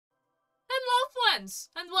friends,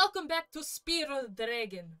 and welcome back to Spyro the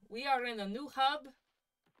Dragon. We are in a new hub,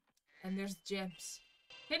 and there's gems.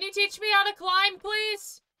 Can you teach me how to climb,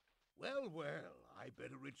 please? Well, well, I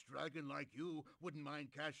bet a rich dragon like you wouldn't mind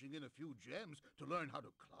cashing in a few gems to learn how to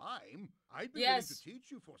climb. I'd be willing to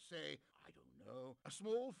teach you for, say, I don't know, a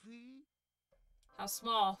small fee? How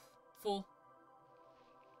small, fool?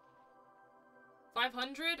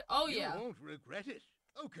 500? Oh, yeah. You won't regret it.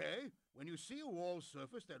 Okay, when you see a wall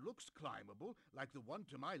surface that looks climbable, like the one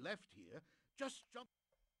to my left here, just jump.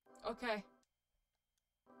 Okay.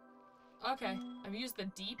 Okay, I've used the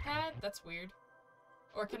D-pad? That's weird.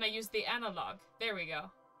 Or can I use the analog? There we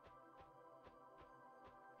go.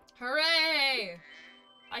 Hooray!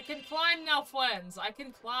 I can climb now, friends. I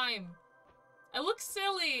can climb. I look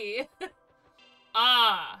silly.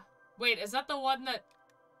 Ah. Wait, is that the one that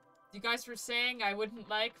you guys were saying I wouldn't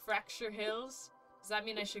like? Fracture Hills? Does that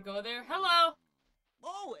mean I should go there? Hello!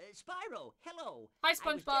 Oh, Spyro, hello. Hi, I was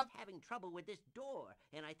SpongeBob. just having trouble with this door,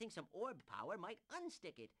 and I think some orb power might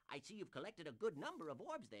unstick it. I see you've collected a good number of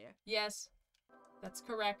orbs there. Yes, that's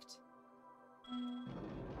correct.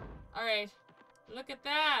 Alright, look at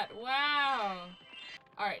that. Wow.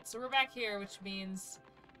 Alright, so we're back here, which means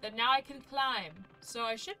that now I can climb. So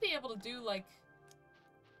I should be able to do, like,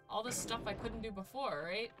 all the stuff I couldn't do before,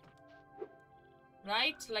 right?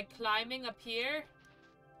 Right? Like climbing up here?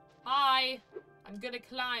 Hi! I'm gonna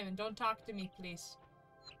climb and don't talk to me, please.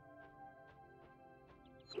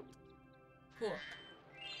 Cool.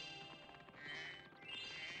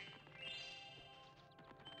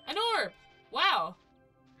 An orb! Wow!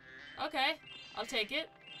 Okay, I'll take it.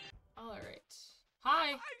 Alright.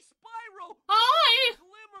 Hi! Hi, Spyro! Hi!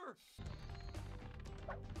 Glimmer!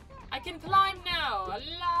 I can climb now!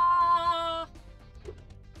 Allah!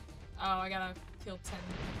 Oh, I gotta kill 10.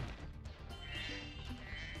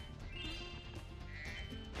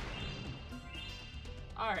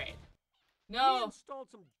 Alright. No! Installed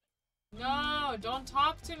some... No! Don't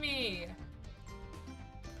talk to me!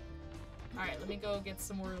 Alright, let me go get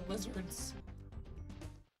some more lizards.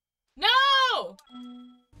 No!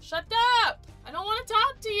 Shut up! I don't want to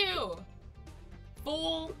talk to you!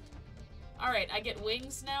 Fool! Alright, I get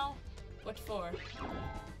wings now? What for?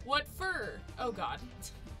 What for? Oh god.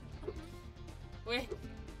 Wait.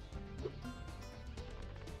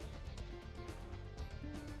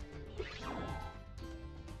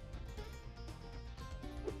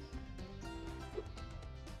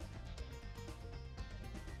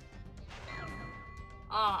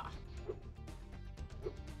 Ah.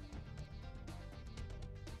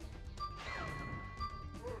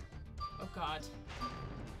 Oh god.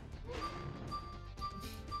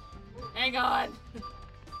 Hang on.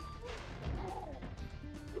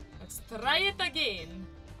 Let's try it again.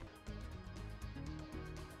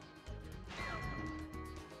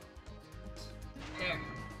 There.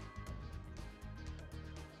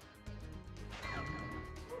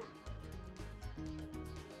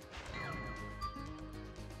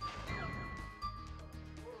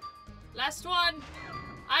 Last one.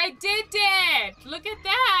 I did it! Look at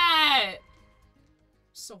that!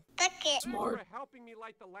 So smart. For helping me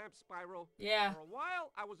light the lamp, Spyro. Yeah. For a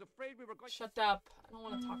while, I was afraid we were going. Shut up. I don't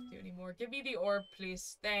want to talk to you anymore. Give me the orb,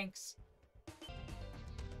 please. Thanks.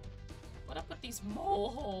 What up with these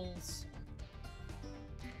mole holes?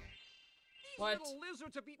 These What? little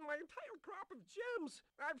lizards have eaten my entire crop of gems.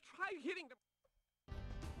 I've tried hitting them.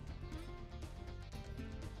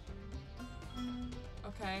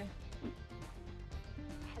 Okay.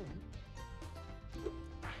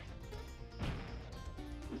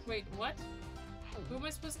 Wait, what? Who am I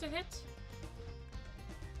supposed to hit?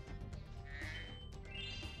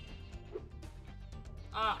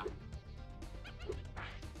 Ah.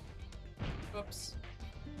 Oops.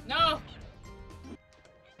 No!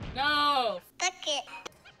 No! Fuck it.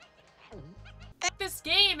 Fuck this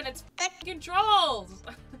game and its controls!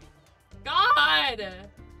 God!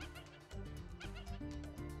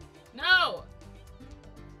 No!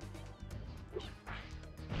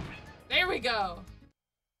 There we go!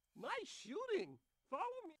 Nice shooting. Follow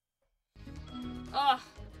me. Ugh.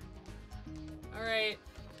 Alright.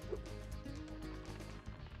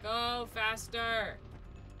 Go faster!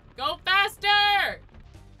 Go faster!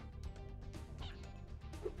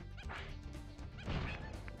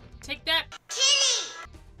 Take that!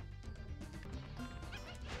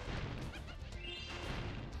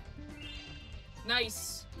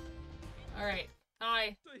 Nice. Alright.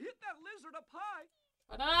 Hi. To hit that lizard up high.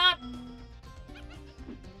 What up?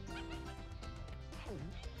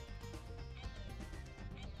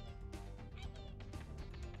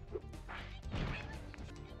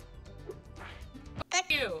 Fuck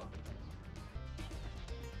you.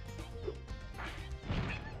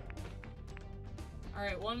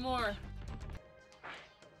 Alright, one more.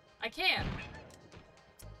 I can.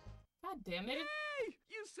 God damn it. Hey,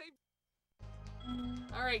 you saved.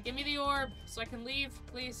 Alright, give me the orb so I can leave,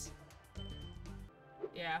 please.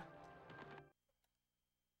 Yeah.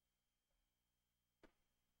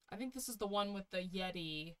 I think this is the one with the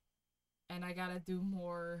Yeti. And I gotta do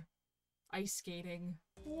more ice skating.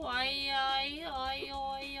 I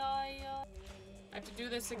have to do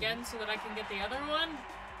this again so that I can get the other one?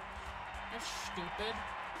 That's stupid.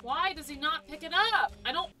 Why does he not pick it up?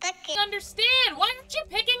 I don't understand. Why aren't you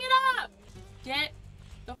picking it up? Get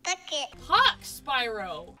the puck,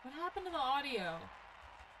 Spyro. What happened to the audio?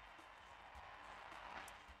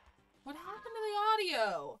 What happened to the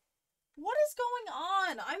audio? What is going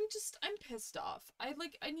on? I'm pissed off.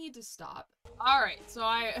 I need to stop. Alright, so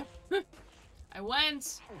I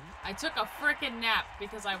took a frickin' nap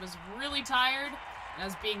because I was really tired and I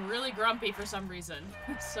was being really grumpy for some reason.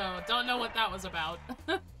 So, don't know what that was about.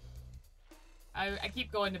 I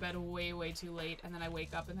keep going to bed way, way too late and then I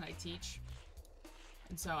wake up and then I teach.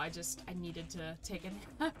 And so I needed to take a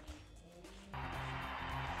nap.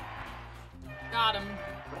 Got him.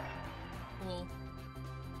 Cool.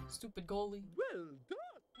 Stupid goalie. Well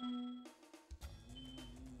done.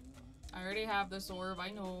 I already have this orb, I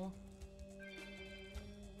know.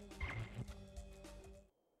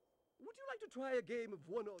 Would you like to try a game of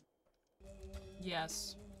one or...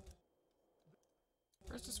 Yes.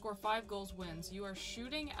 First to score 5 goals wins. You are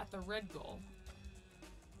shooting at the red goal.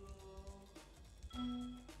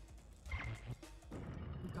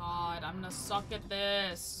 God, I'm gonna suck at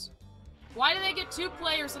this. Why do they get 2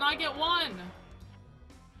 players and I get 1?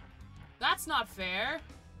 That's not fair.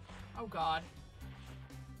 Oh god.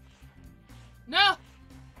 No!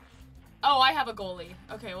 Oh, I have a goalie.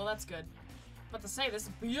 Okay, well that's good. About to say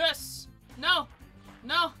this. Yes! No!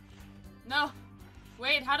 No! No!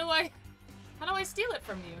 Wait, how do I steal it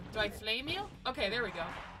from you? Do I flame you? Okay, there we go.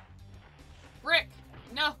 Brick!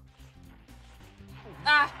 No!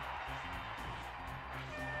 Ah!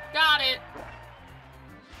 Got it!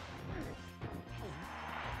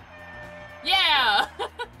 Yeah!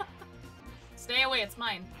 Stay away, it's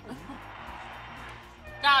mine.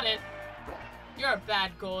 Got it. You're a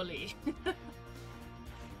bad goalie.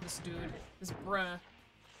 This dude, this bruh.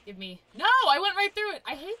 Give me. No, I went right through it.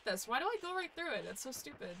 I hate this. Why do I go right through it? It's so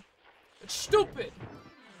stupid. It's stupid.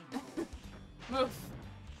 Move.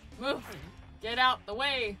 Move. Get out the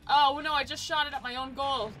way. Oh no, I just shot it at my own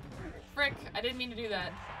goal. Frick, I didn't mean to do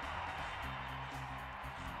that.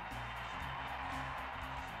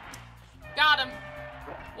 Got him.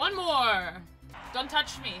 One more. Don't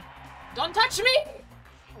touch me. Don't touch me!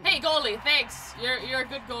 Hey, goalie, thanks. You're a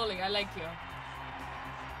good goalie. I like you.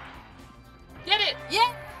 Get it!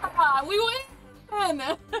 Yeah! We win! Well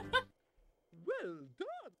done.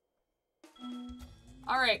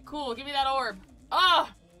 Alright, cool. Give me that orb.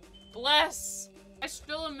 Ah! Bless! I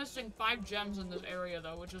still am missing 5 gems in this area,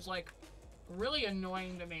 though, which is, like, really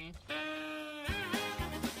annoying to me.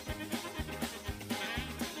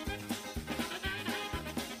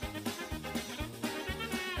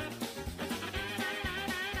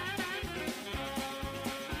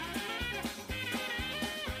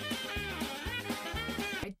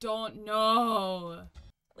 Don't know.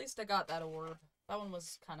 At least I got that orb. That one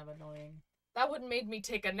was kind of annoying. That one made me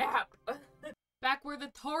take a nap. Back where the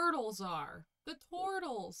turtles are. The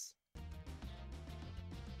turtles.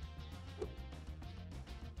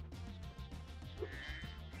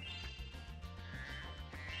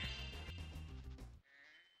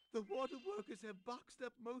 The water workers have boxed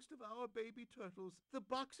up most of our baby turtles. The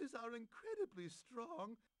boxes are incredibly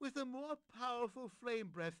strong. With a more powerful flame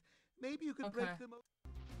breath, maybe you could break them open.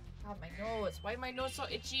 God, my nose. Why is my nose so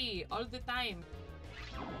itchy all the time?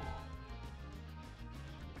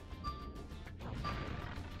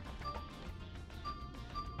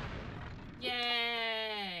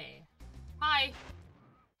 Yay! Hi!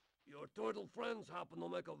 Your turtle friends happen to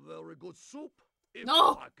make a very good soup. If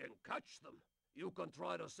No! I can catch them, you can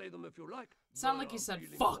try to say them if you like. Sound like you said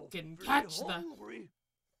fucking catch them.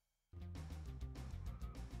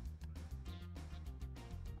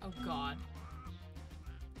 Oh god.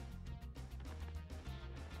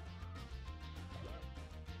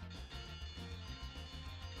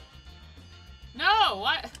 No!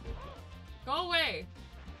 What? Go away.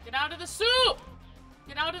 Get out of the soup!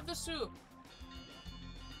 Get out of the soup.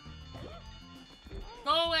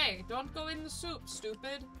 Go away. Don't go in the soup,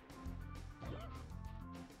 stupid.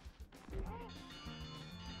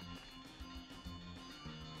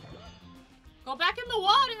 Go back in the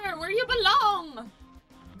water where you belong!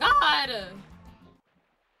 God!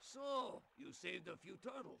 So, you you saved a few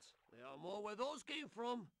turtles. There are more where those came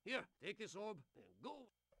from. Here, take this orb and go.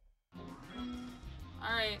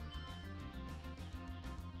 Alright.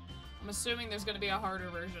 I'm assuming there's gonna be a harder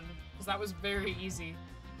version, because that was very easy.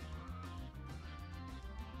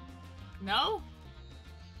 No?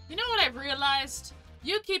 You know what I've realized?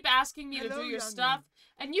 You keep asking me to do your stuff,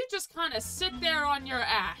 and you just kind of sit there on your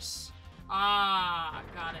ass. Ah,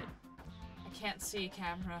 got it. I can't see,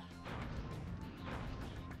 camera.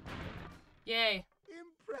 Yay.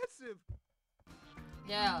 Impressive.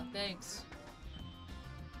 Yeah, thanks.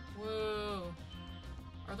 Whoa.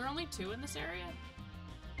 Are there only 2 in this area?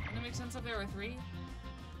 Wouldn't it make sense if there were 3?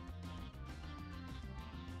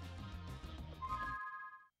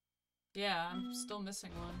 Yeah, I'm still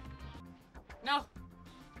missing one. No!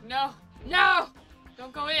 No! No!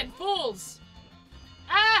 Don't go in, fools!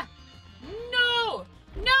 Ah! No!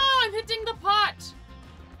 No! I'm hitting the pot!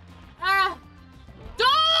 Ah!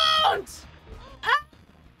 Don't! Ah!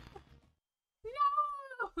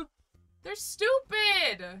 No! They're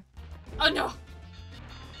stupid! Oh no!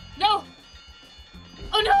 No!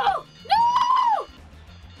 Oh no! No!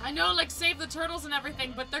 I know, like, save the turtles and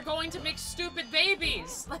everything, but they're going to make stupid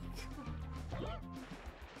babies! Like...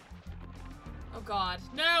 Oh god.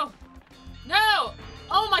 No! No!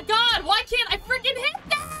 Oh my god! Why can't I freaking hit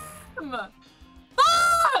them?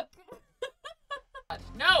 Fuck!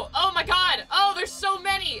 No! Oh my god! Oh, there's so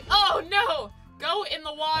many! Oh no! Go in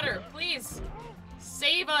the water, please!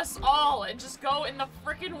 Save us all and just go in the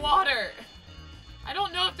freaking water! I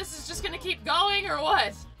don't know if this is just gonna keep going or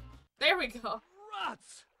what. There we go.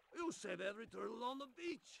 Rats! You save every turtle on the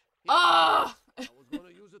beach. Oh! I was gonna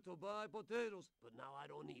use it to buy potatoes, but now I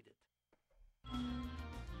don't need it.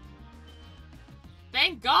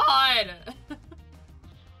 Thank God!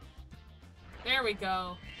 There we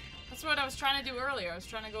go. That's what I was trying to do earlier. I was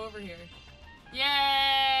trying to go over here.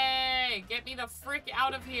 Yay! Get me the frick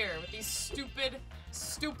out of here with these stupid,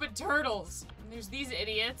 stupid turtles. And there's these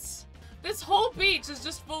idiots. This whole beach is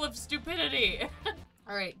just full of stupidity.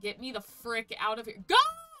 Alright, get me the frick out of here. Go!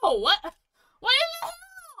 What? What in the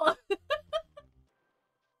hell?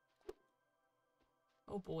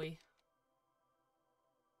 Oh boy.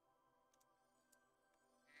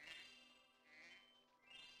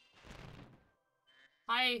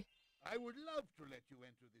 Hi. I would love to let you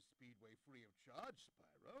enter this speedway free of charge,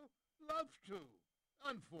 Spyro. Love to.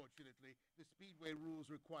 Unfortunately, the speedway rules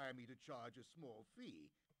require me to charge a small fee.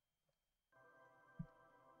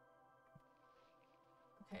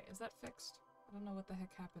 Okay, is that fixed? I don't know what the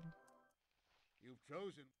heck happened. You've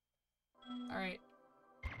chosen. Alright.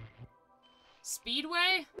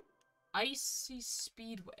 Speedway? Icy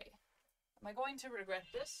Speedway. Am I going to regret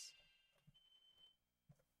this?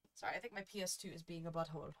 Sorry, I think my PS2 is being a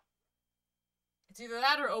butthole. It's either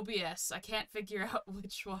that or OBS. I can't figure out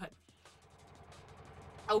which one.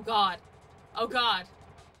 Oh god. Oh god.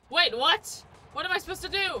 Wait, what? What am I supposed to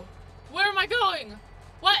do? Where am I going?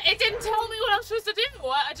 What? It didn't tell me what I'm supposed to do.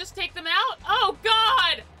 What? I just take them out? Oh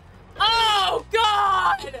god! Oh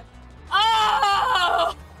god!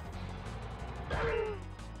 Oh!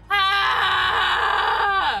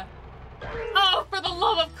 Ah! Oh, for the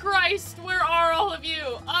love of Christ, where are all of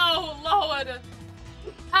you? Oh, Lord.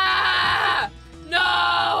 Ah!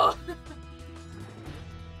 No!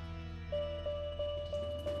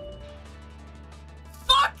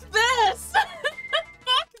 Fuck this!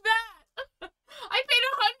 Fuck that! I paid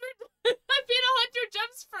 100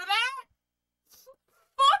 gems for that?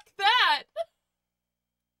 Fuck that!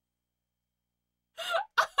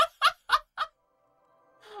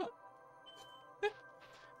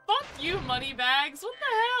 Fuck you, moneybags. What the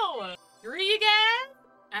hell? Three again?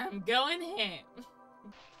 I'm going ham.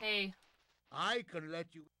 Hey. I can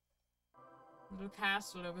let you. Little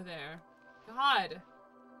castle over there. God.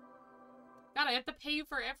 God, I have to pay you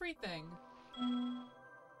for everything.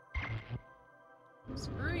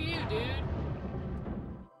 Screw you, dude.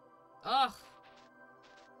 Ugh.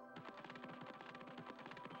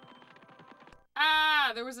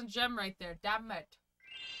 Ah, there was a gem right there. Damn it.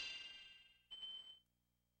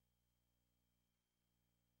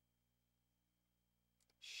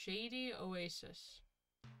 Shady Oasis.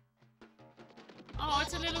 Oh,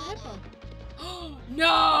 it's a little hippo. Oh,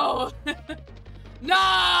 no!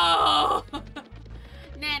 No!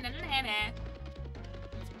 Na na na na.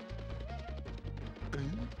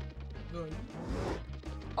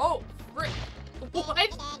 Oh, frick.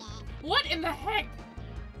 What? What in the heck?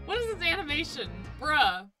 What is this animation?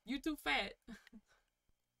 Bruh, you too fat.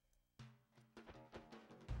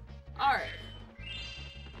 Alright.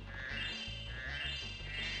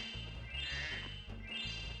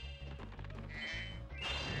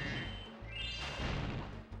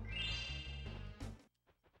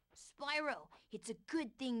 Spyro, it's a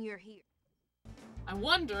good thing you're here. I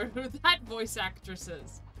wonder who that voice actress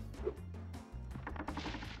is.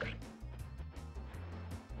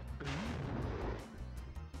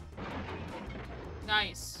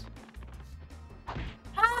 Nice.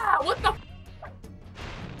 Ah, what the?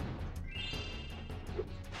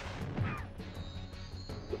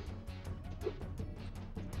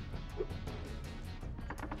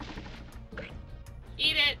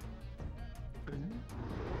 Eat it.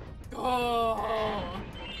 Oh.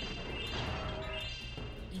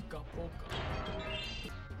 Ika poka.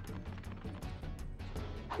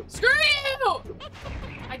 Screw you!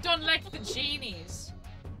 I don't like the genies.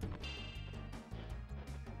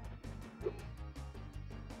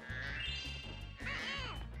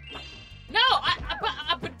 No,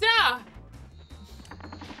 duh.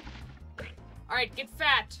 All right, get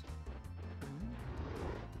fat.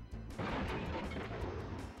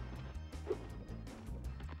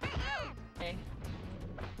 Okay.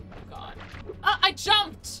 Oh God. I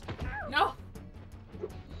jumped. No.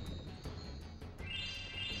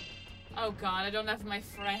 Oh God, I don't have my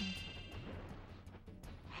friend.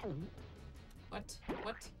 What?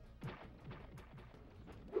 What?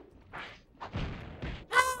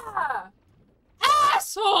 Ah!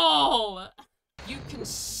 Asshole! You can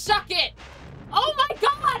suck it! Oh my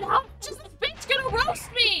God! How much is this bitch gonna roast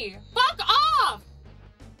me? Fuck off!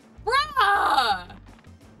 Bruh!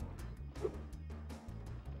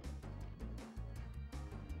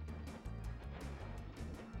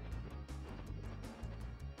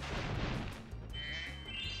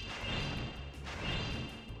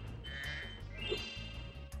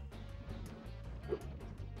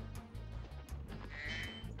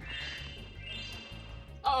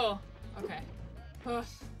 Oh, okay. Ugh.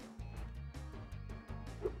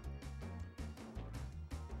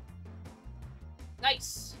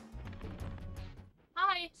 Nice.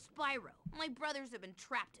 Hi. Spyro, my brothers have been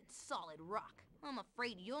trapped in solid rock. I'm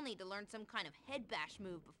afraid you'll need to learn some kind of head bash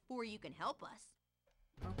move before you can help us.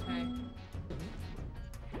 Okay.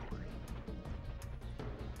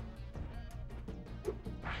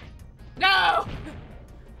 No!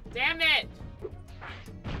 Damn it!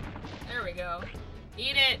 There we go.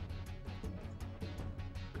 Eat it!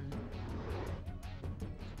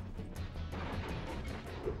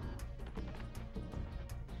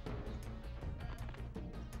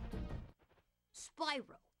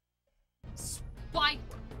 Spyro. Spyro.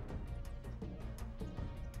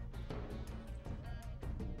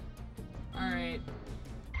 Alright.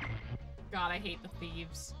 God, I hate the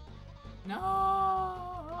thieves. No!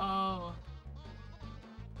 Oh.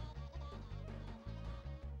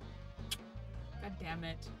 God damn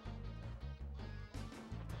it.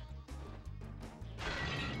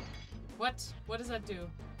 What? What does that do?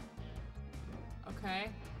 Okay.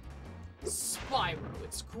 Spyro,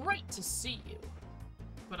 it's great to see you.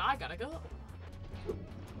 But I gotta go.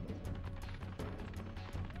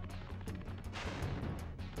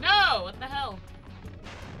 No! What the hell?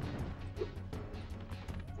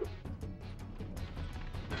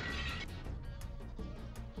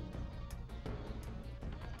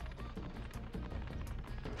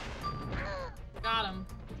 Got him.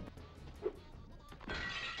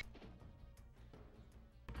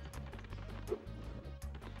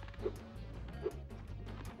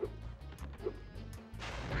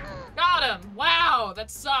 Got him! Wow, that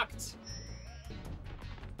sucked.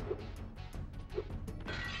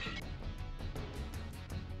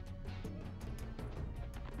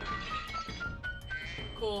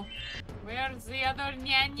 Cool. Where's the other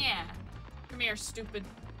nya-nya? Come here, stupid.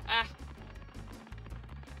 Ah.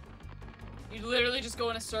 You literally just go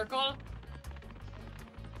in a circle?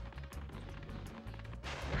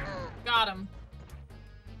 Got him.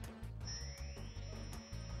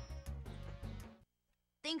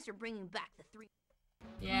 Thanks for bringing back the 3.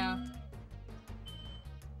 Yeah.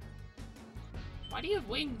 Why do you have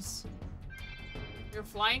wings? You're a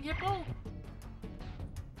flying hippo?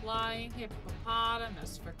 Flying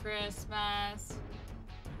hippopotamus for Christmas.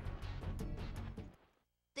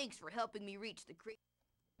 Thanks for helping me reach the creek.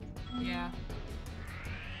 Yeah.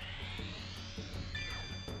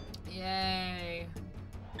 Yay.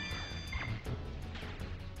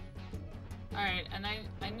 Alright, and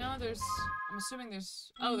I know there's... I'm assuming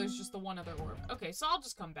there's... Oh, there's just the one other orb. Okay, so I'll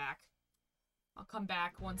just come back. I'll come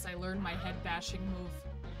back once I learn my head bashing move.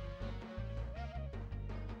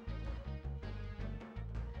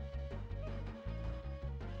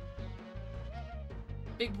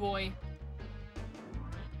 Big boy.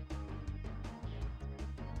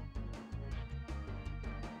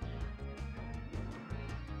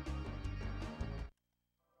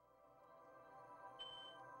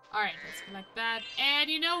 Alright, let's collect that. that. And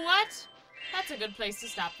you know what? That's a good place to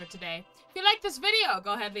stop for today. If you like this video,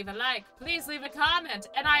 go ahead, leave a like. Please leave a comment.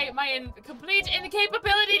 And my complete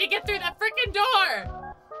incapability to get through that freaking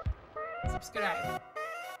door. Subscribe.